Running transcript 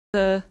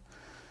The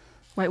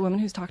white woman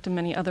who's talked to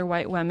many other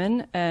white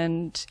women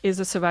and is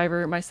a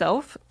survivor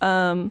myself,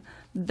 white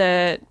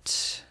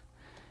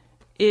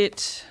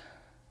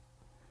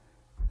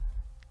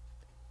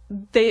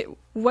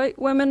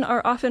women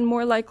are often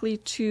more likely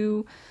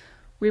to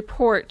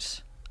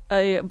report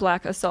a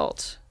black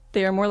assault.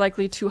 They are more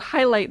likely to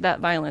highlight that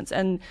violence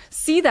and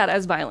see that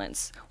as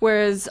violence,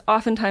 whereas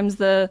oftentimes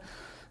this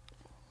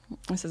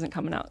isn't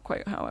coming out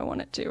quite how I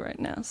want it to right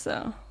now,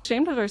 so.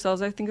 Ashamed of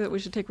ourselves, I think that we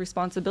should take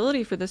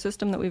responsibility for the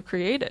system that we've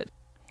created.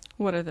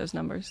 What are those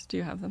numbers? Do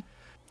you have them?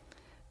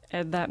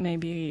 And that may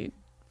be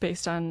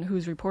based on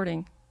who's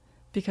reporting,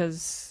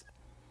 because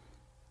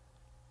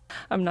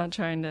I'm not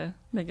trying to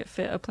make it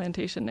fit a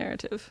plantation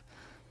narrative.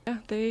 Yeah,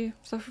 they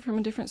suffer from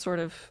a different sort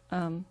of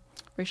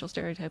racial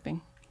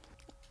stereotyping.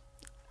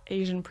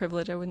 Asian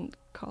privilege, I wouldn't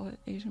call it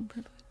Asian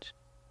privilege.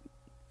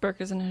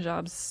 Burqas and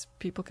hijabs,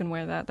 people can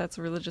wear that. That's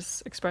a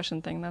religious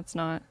expression thing. That's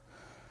not.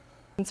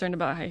 I'm concerned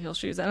about high heel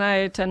shoes. And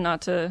I tend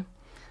not to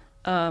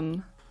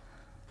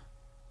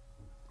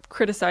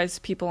criticize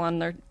people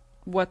on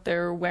what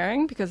they're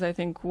wearing, because I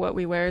think what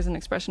we wear is an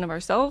expression of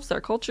ourselves,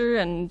 our culture,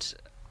 and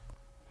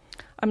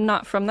I'm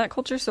not from that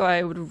culture, so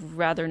I would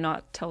rather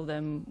not tell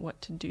them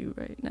what to do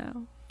right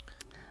now.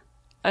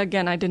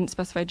 Again, I didn't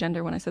specify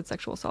gender when I said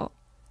sexual assault.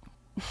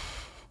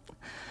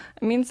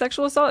 I mean,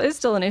 sexual assault is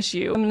still an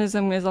issue.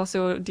 Feminism is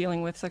also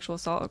dealing with sexual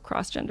assault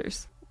across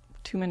genders.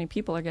 Too many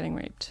people are getting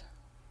raped.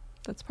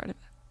 That's part of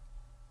it.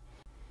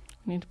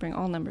 We need to bring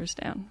all numbers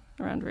down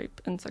around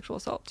rape and sexual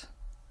assault.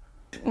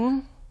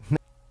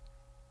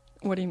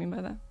 What do you mean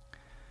by that?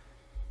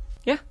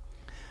 Yeah.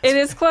 It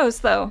is close,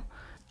 though.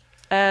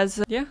 Yeah. I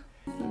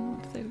don't know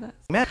what to say to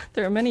that.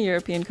 There are many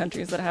European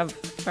countries that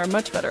are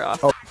much better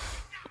off.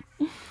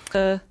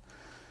 The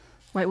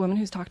white woman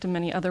who's talked to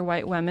many other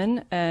white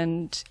women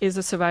and is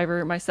a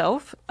survivor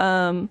myself,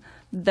 white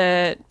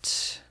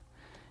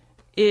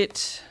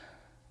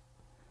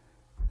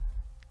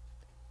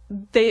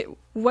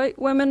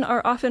women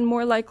are often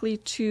more likely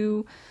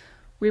to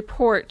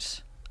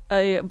report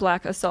a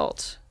black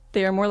assault.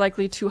 They are more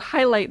likely to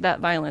highlight that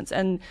violence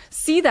and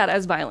see that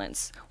as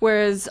violence,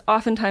 whereas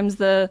oftentimes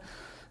this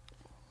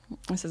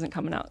isn't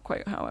coming out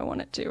quite how I want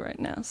it to right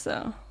now,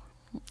 so.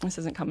 This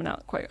isn't coming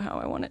out quite how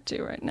I want it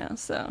to right now,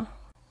 so.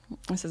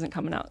 This isn't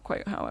coming out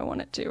quite how I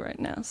want it to right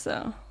now,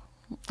 so.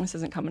 This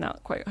isn't coming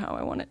out quite how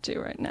I want it to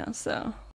right now, so.